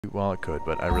Well, it could,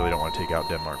 but I really don't want to take out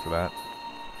Denmark for that.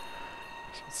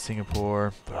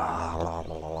 Singapore. Blah, blah,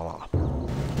 blah, blah, blah.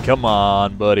 Come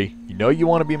on, buddy. You know you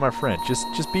want to be my friend. Just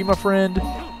be my friend.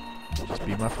 Just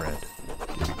be my friend.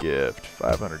 Give a gift.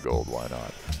 500 gold. Why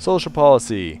not? Social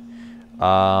policy.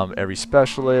 Every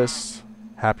specialist.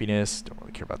 Happiness. Don't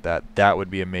really care about that. That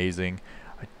would be amazing.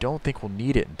 I don't think we'll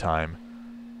need it in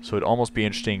time. So it'd almost be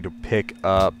interesting to pick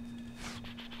up.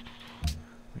 How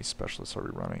many specialists are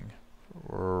we running?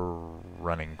 We're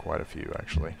running quite a few,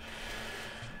 actually.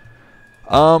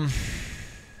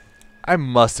 I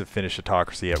must have finished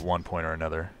autocracy at one point or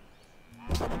another.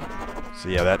 So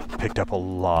yeah, that picked up a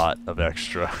lot of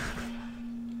extra.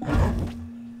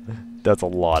 That's a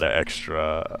lot of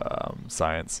extra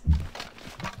science.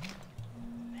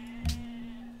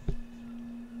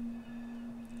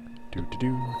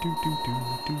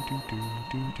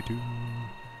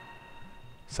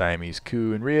 Siamese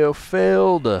coup in Rio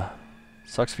failed.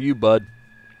 Sucks for you, bud.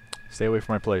 Stay away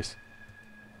from my place.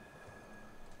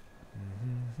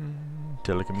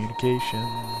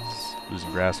 Telecommunications.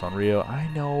 Losing grasp on Rio. I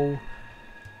know.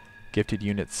 Gifted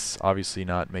units obviously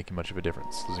not making much of a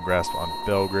difference. Losing grasp on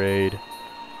Belgrade.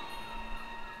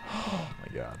 Oh my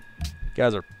god. You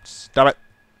guys are... Stop it!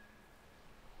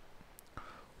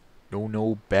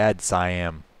 No, bad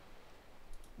Siam.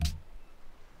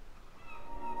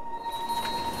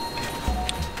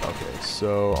 Okay,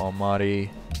 so Almaty.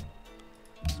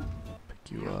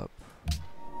 Pick you up.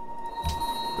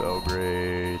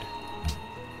 Belgrade.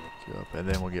 Pick you up. And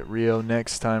then we'll get Rio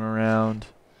next time around.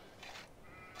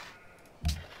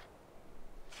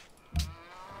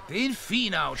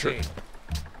 Sure.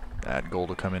 That gold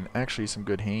will come in actually some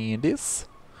good handies.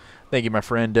 Thank you, my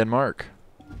friend Denmark.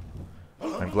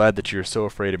 I'm glad that you're so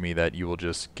afraid of me that you will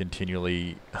just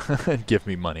continually give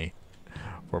me money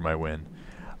for my win.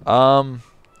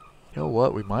 You know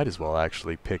what? We might as well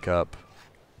actually pick up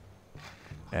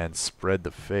and spread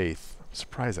the faith. I'm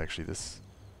surprised actually this...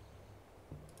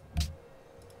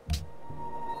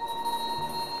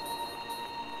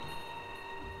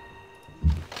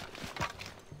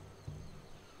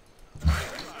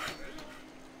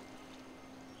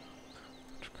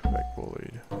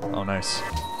 Bullied. Oh, nice.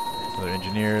 Another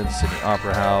engineer, the Sydney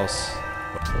Opera House,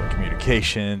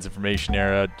 communications, information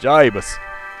era, Jibus.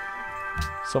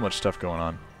 So much stuff going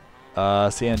on.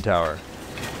 CN Tower.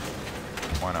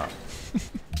 Why not?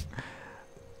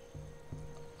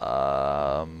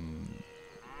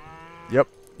 Yep,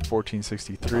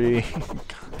 1463. So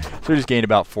we just gained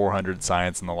about 400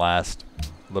 science in the last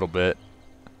little bit.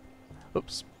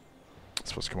 Oops.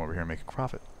 Supposed to come over here and make a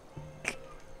profit.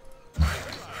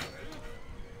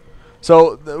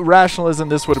 So, the rationalism,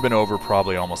 this would have been over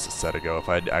probably almost a set ago if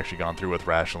I'd actually gone through with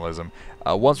rationalism.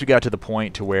 Once we got to the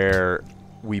point to where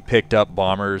we picked up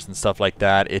bombers and stuff like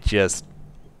that, it just...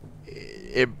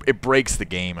 It breaks the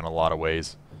game in a lot of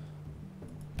ways.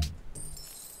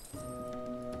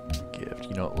 Gift.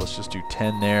 You know, let's just do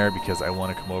 10 there because I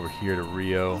want to come over here to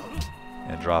Rio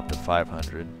and drop to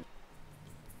 500.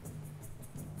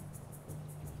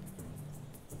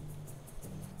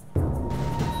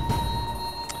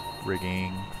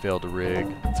 Rigging, failed to rig.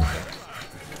 That's okay.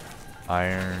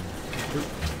 Iron.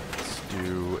 Let's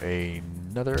do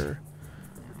another.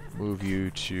 Move you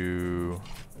to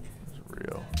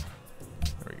Rio.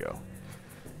 There we go.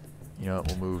 You know what?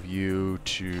 We'll move you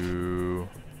to.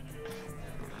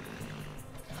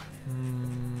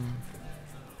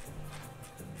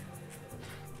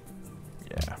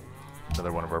 Yeah.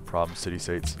 Another one of our problem city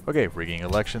states. Okay, rigging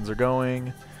elections are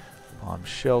going. Bomb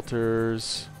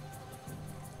shelters.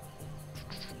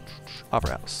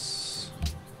 Opera House.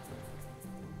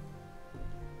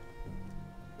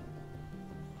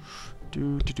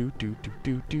 Do.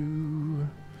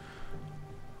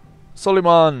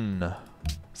 Soliman!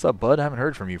 What's up, bud? I haven't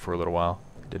heard from you for a little while.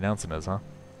 Denouncing us, huh?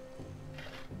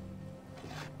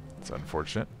 It's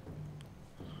unfortunate.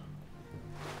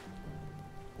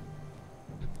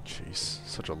 Jeez,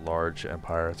 such a large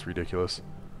empire. It's ridiculous.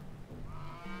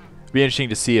 It'd be interesting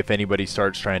to see if anybody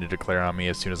starts trying to declare on me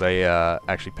as soon as I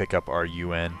actually pick up our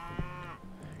UN.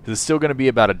 Because it's still going to be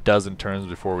about a dozen turns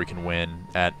before we can win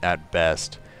at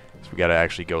best. So we got to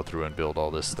actually go through and build all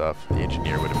this stuff. The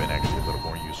engineer would have been actually a little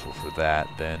more useful for that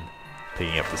than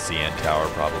picking up the CN tower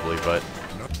probably. But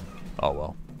oh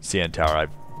well, CN tower I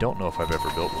don't know if I've ever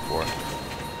built before.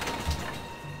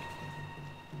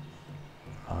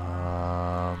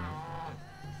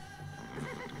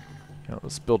 You know,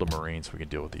 let's build a marine so we can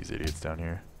deal with these idiots down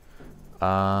here.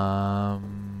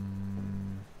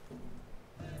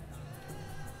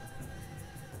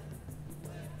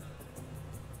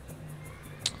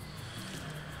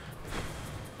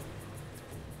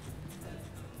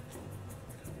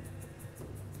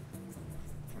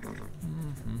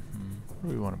 What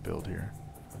do we want to build here?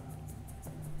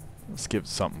 Let's give it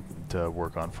something to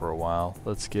work on for a while.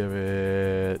 Let's give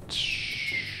it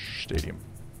stadium.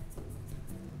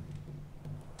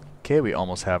 Okay, we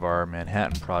almost have our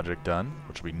Manhattan project done,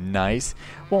 which will be nice.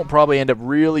 Won't probably end up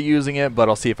really using it, but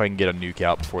I'll see if I can get a nuke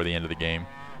out before the end of the game.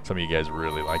 Some of you guys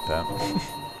really like that.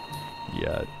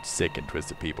 Yeah, sick and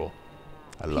twisted people.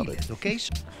 I love it. Okay.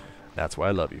 That's why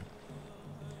I love you.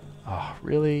 Oh,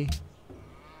 really?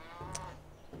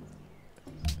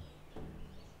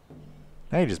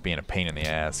 Now you're just being a pain in the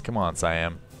ass. Come on,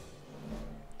 Siam.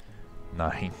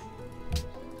 9.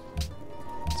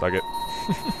 Suck it.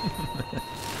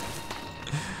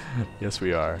 Yes,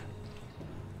 we are.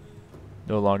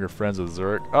 No longer friends with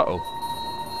Zurich. Uh-oh.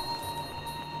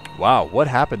 Wow, what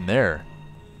happened there?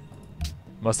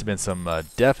 Must have been some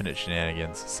definite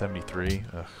shenanigans. 73.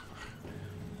 Ugh.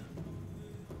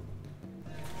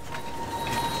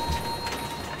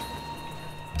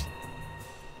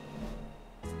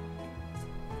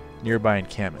 Nearby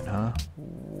encampment, huh?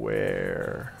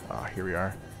 Where? Ah, here we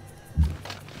are.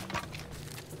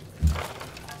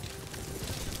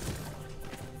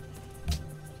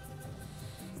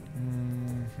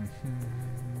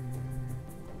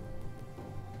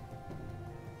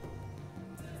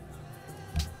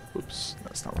 Oops,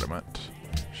 that's not what I meant.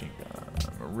 Machine gun,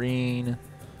 marine.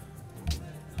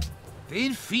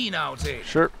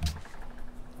 Sure.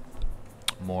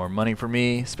 More money for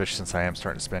me, especially since I am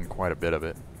starting to spend quite a bit of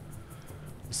it.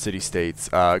 City-states.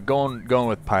 Going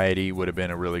with piety would have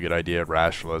been a really good idea.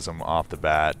 Rationalism off the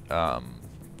bat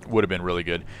would have been really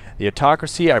good. The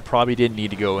autocracy, I probably didn't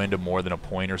need to go into more than a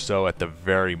point or so at the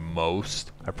very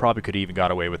most. I probably could have even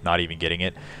got away with not even getting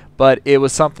it. But it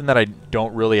was something that I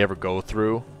don't really ever go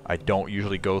through. I don't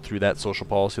usually go through that social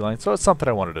policy line, so it's something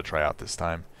I wanted to try out this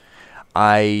time.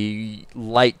 I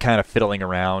like kind of fiddling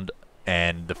around,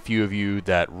 and the few of you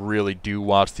that really do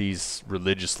watch these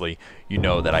religiously, you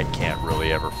know that I can't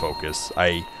really ever focus.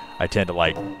 I tend to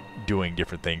like doing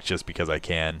different things just because I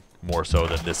can, more so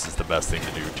than this is the best thing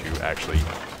to do to actually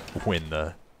win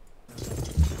the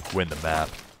map.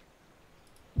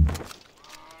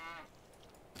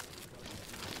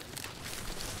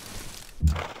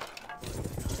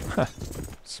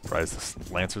 Surprised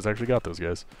the Lancers actually got those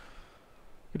guys.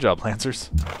 Good job, Lancers.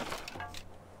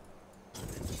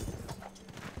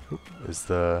 Oop, is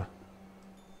the...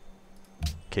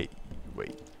 Okay,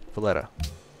 wait. Valletta.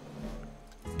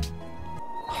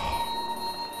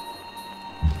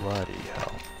 Bloody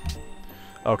hell.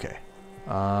 Okay.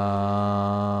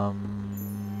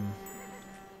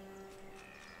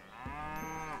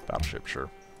 Battleship, sure.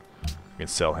 We can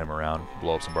sell him around,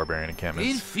 blow up some barbarian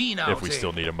encampments if we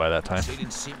still need him by that time.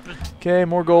 Okay,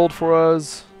 more gold for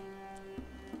us.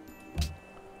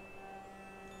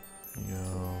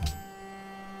 Yo,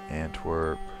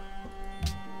 Antwerp,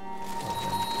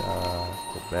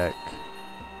 Quebec.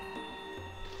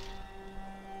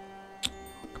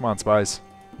 Come on, spies.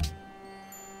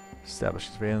 Establish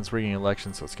surveillance, rigging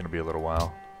elections, so it's going to be a little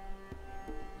while.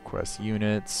 Request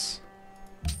units.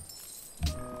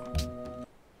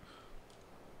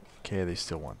 Okay, they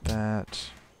still want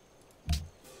that.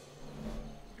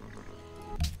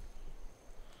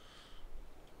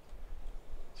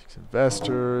 Six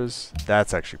investors.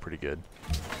 That's actually pretty good.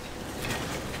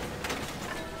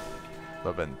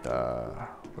 What are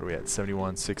we at?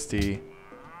 71, 60.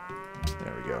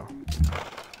 There we go.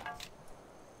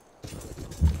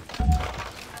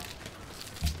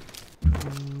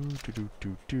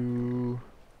 Do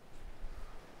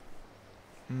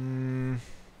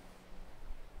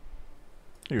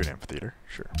an amphitheater,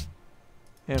 sure.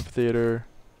 Amphitheater.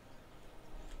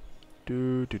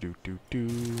 Move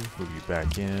you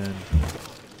back in.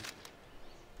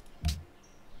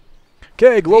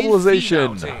 Okay,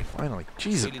 globalization. Finally,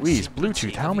 Jesus Louise,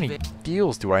 Bluetooth. How many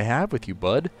deals do I have with you,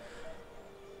 bud?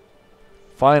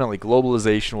 Finally,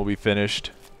 globalization will be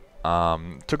finished.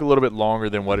 Took a little bit longer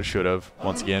than what it should have,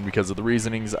 once again, because of the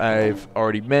reasonings I've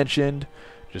already mentioned.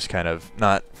 Just kind of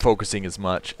not focusing as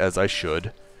much as I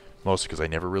should. Mostly because I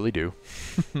never really do.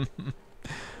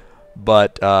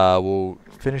 But we'll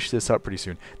finish this up pretty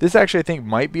soon. This actually, I think,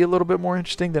 might be a little bit more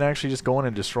interesting than actually just going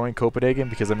and destroying Copenhagen,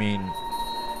 because, I mean,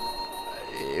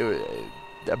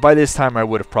 by this time I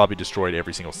would have probably destroyed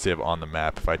every single civ on the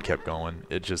map if I'd kept going.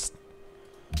 It's just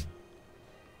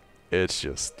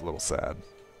a little sad.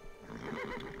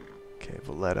 Okay,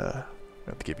 Valletta. I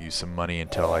have to give you some money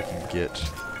until I can get...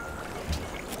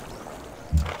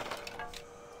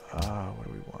 what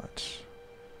do we want?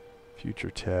 Future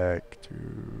tech.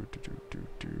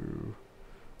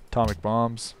 Atomic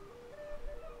bombs.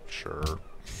 Sure.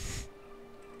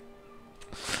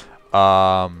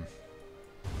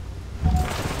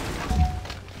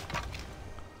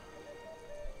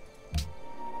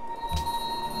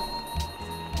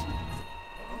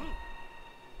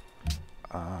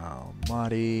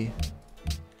 Almighty.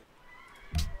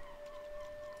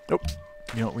 Nope.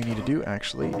 You know what we need to do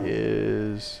actually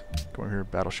is go over here,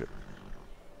 battleship.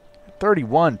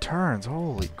 31 turns.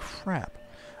 Holy crap.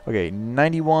 Okay,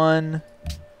 91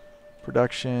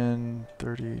 production,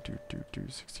 30,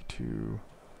 62,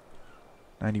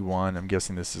 91. I'm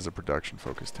guessing this is a production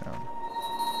focused town.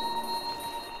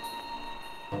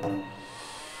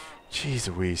 Jeez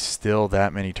Louise, still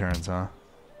that many turns, huh?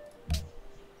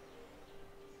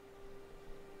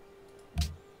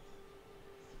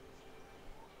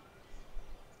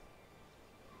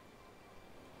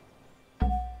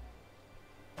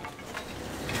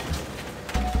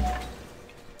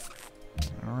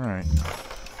 Alright.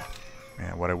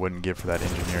 Man, what I wouldn't give for that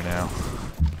engineer now.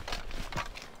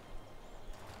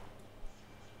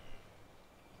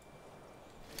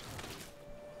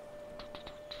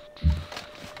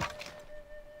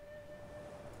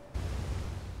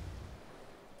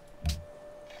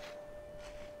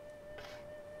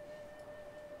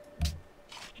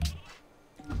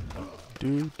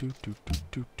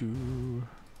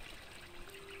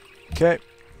 Okay.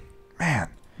 Man.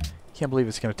 Can't believe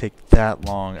it's going to take that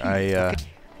long. I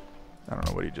don't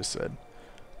know what he just said.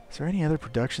 Is there any other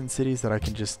production cities that I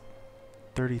can just...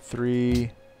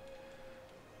 33...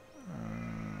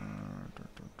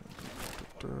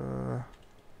 13...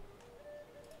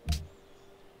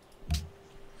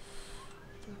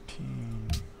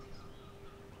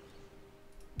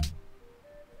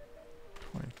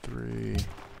 23...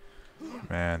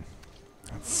 Man,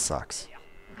 that sucks.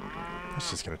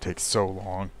 That's just gonna take so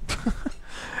long.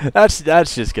 that's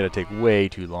just gonna take way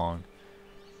too long.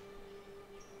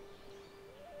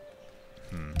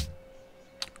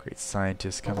 Great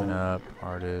scientist coming up,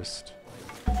 artist,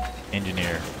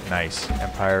 engineer, nice.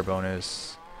 Empire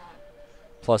bonus,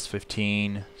 plus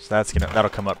 15. So that'll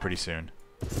come up pretty soon.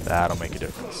 That'll make a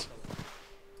difference.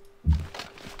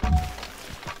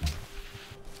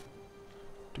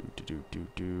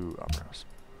 Opera house.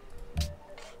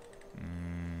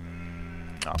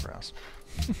 Opera house.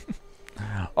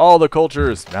 All the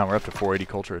cultures. Now we're up to 480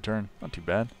 culture a turn. Not too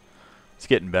bad. It's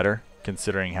getting better,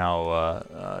 considering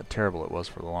how terrible it was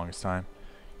for the longest time.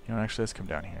 You know, actually, let's come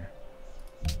down here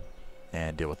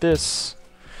and deal with this.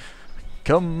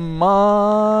 Come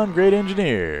on, great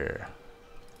engineer.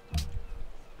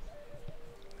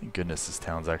 Thank goodness this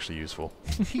town's actually useful.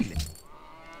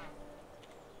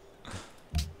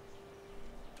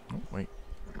 Oh, wait.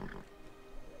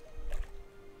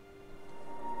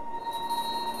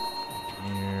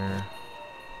 Engineer.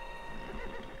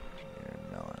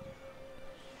 Melon.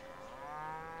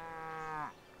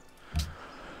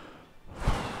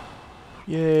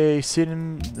 Yay, this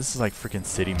is like freaking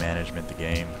city management, the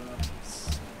game.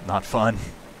 It's not fun.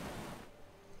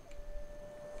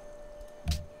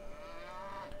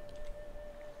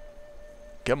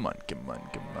 Come on, come on,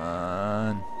 come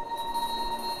on.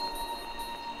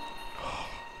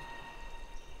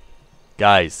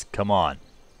 Guys, come on.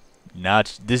 Now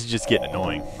this is just getting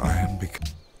annoying.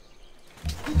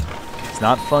 It's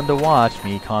not fun to watch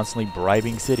me constantly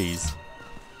bribing cities.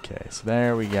 Okay, so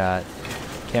there we got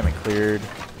Camet cleared,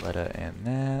 Letta and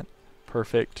that.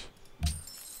 Perfect.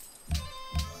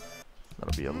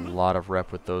 That'll be a lot of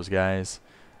rep with those guys.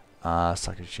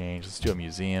 Stock exchange. Let's do a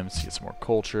museum to get some more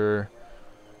culture.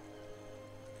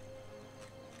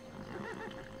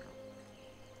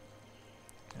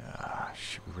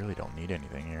 Shoot, we really don't need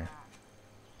anything here.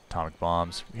 Atomic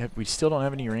bombs. We still don't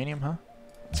have any uranium, huh?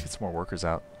 Let's get some more workers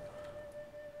out.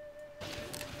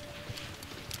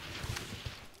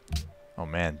 Oh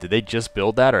man, did they just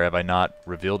build that, or have I not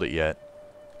revealed it yet?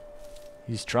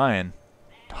 He's trying.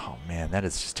 Oh man, that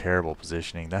is just terrible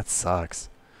positioning. That sucks.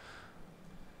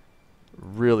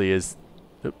 Really is.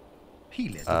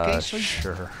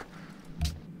 Sure.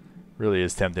 Really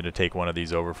is tempting to take one of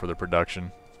these over for the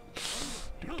production.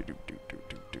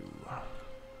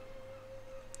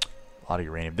 A lot of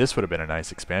uranium. This would have been a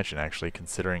nice expansion, actually,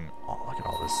 considering... Oh, look at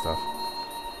all this stuff.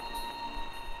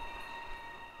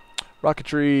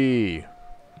 Rocketry!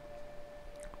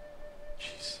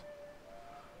 Jeez.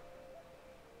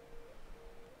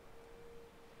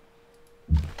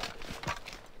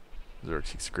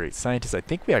 Xerxes, great scientist. I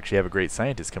think we actually have a great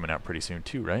scientist coming out pretty soon,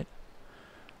 too, right?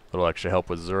 A little extra help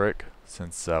with Zurich,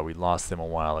 since we lost them a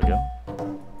while ago.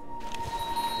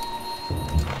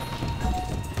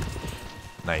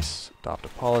 Nice. Adopt a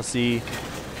policy.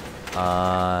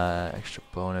 Extra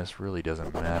bonus really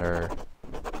doesn't matter.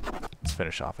 Let's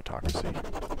finish off autocracy.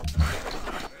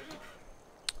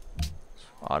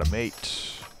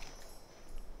 Automate.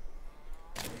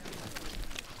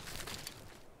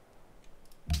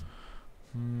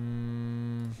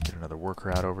 Get another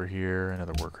worker out over here,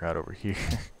 another worker out over here.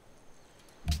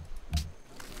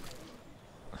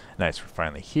 Nice, we're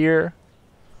finally here.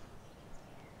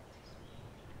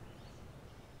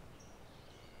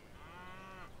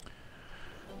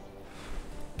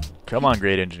 Come on,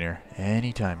 great engineer.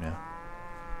 Anytime now.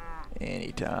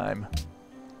 Anytime.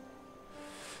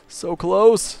 So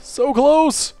close! So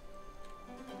close!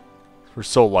 We're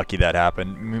so lucky that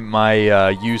happened. My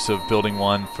use of building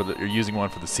one for the, or using one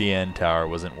for the CN tower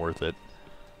wasn't worth it.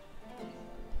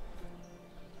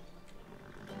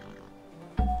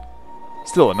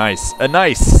 Still a nice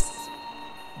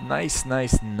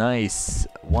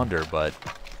wonder, but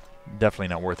definitely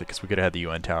not worth it because we could have had the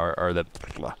UN tower or the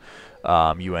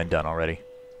UN done already.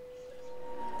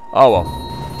 Oh well.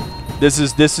 This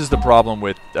is the problem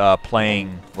with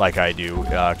playing like I do,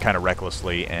 kind of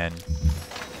recklessly and.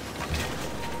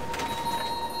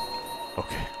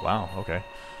 Okay. Wow. Okay.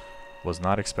 Was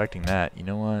not expecting that. You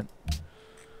know what?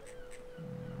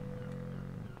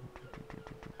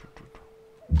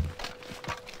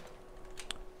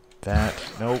 That.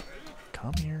 Nope.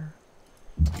 Come here.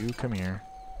 You come here.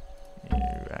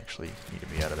 You actually need to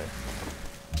be out of there.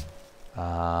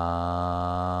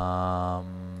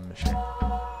 Sure.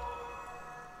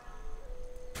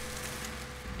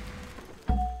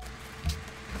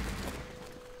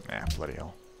 Nah, bloody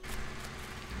hell.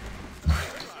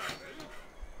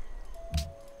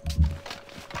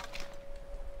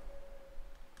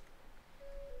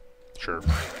 Sure,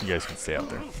 you guys can stay out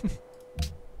there.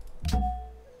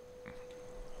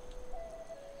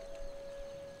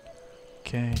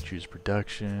 Okay, choose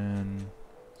production.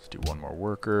 Let's do one more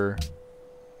worker.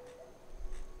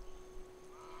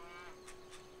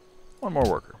 One more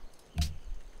worker.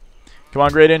 Come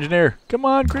on, great engineer. Come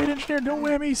on, great engineer. No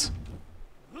whammies.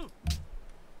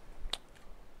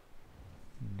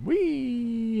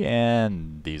 Whee!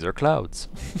 And these are clouds.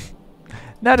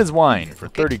 That is wine for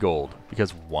 30 gold.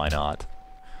 Because why not?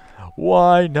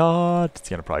 Why not? It's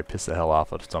gonna probably piss the hell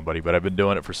off of somebody, but I've been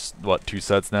doing it for, what, 2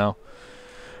 sets now?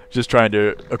 Just trying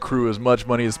to accrue as much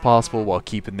money as possible while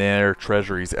keeping their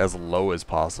treasuries as low as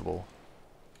possible.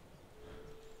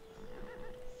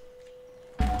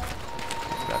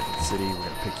 Vatican City, we're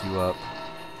gonna pick you up.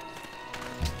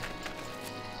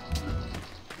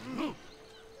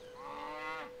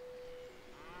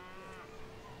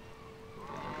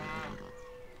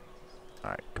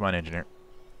 Alright, come on, engineer.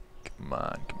 Come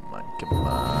on, come on, come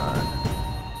on.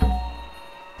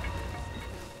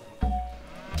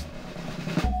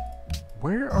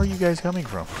 Where are you guys coming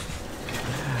from?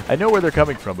 I know where they're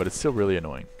coming from, but it's still really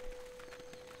annoying.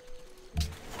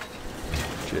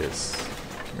 Jizz.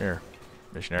 Come here,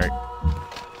 missionary.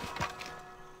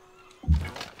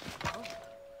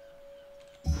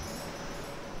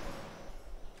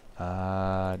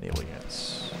 Naval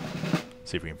units.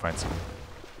 See if we can find some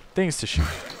things to shoot.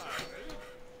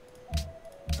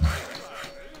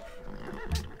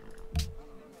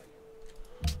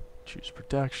 Choose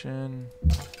production.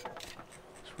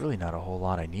 There's really not a whole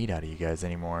lot I need out of you guys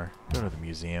anymore. Go to the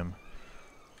museum.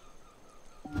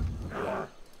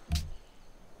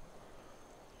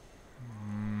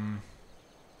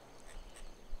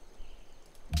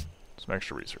 Some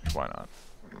extra research, why not?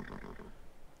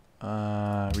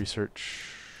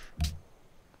 Research.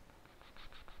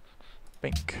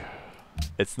 Bink.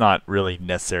 It's not really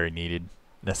necessarily needed,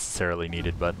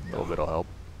 but a little bit will help.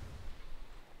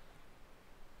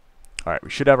 Alright, we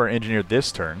should have our engineer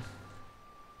this turn.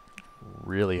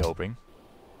 Really hoping.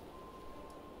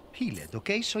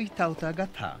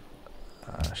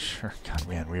 Sure. God,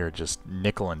 man, we are just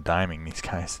nickel and diming these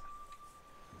guys.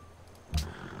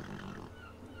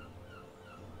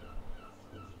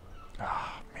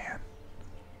 Oh, man.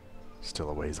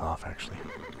 Still a ways off, actually.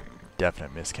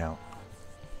 Definite miscount.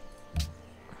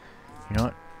 You know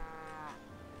what?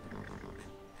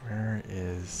 Where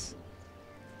is...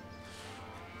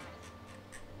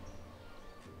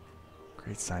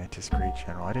 Great scientist, great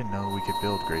general. I didn't know we could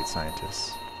build great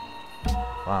scientists.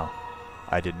 Wow.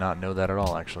 I did not know that at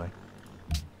all, actually.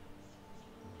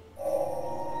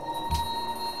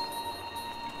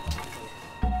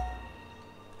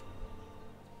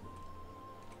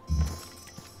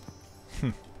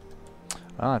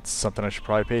 Ah, it's something I should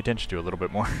probably pay attention to a little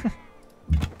bit more.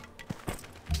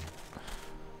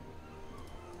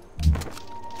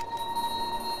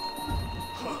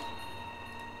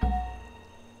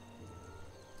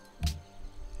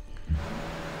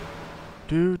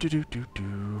 Do.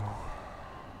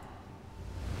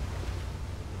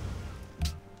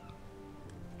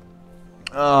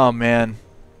 Oh man,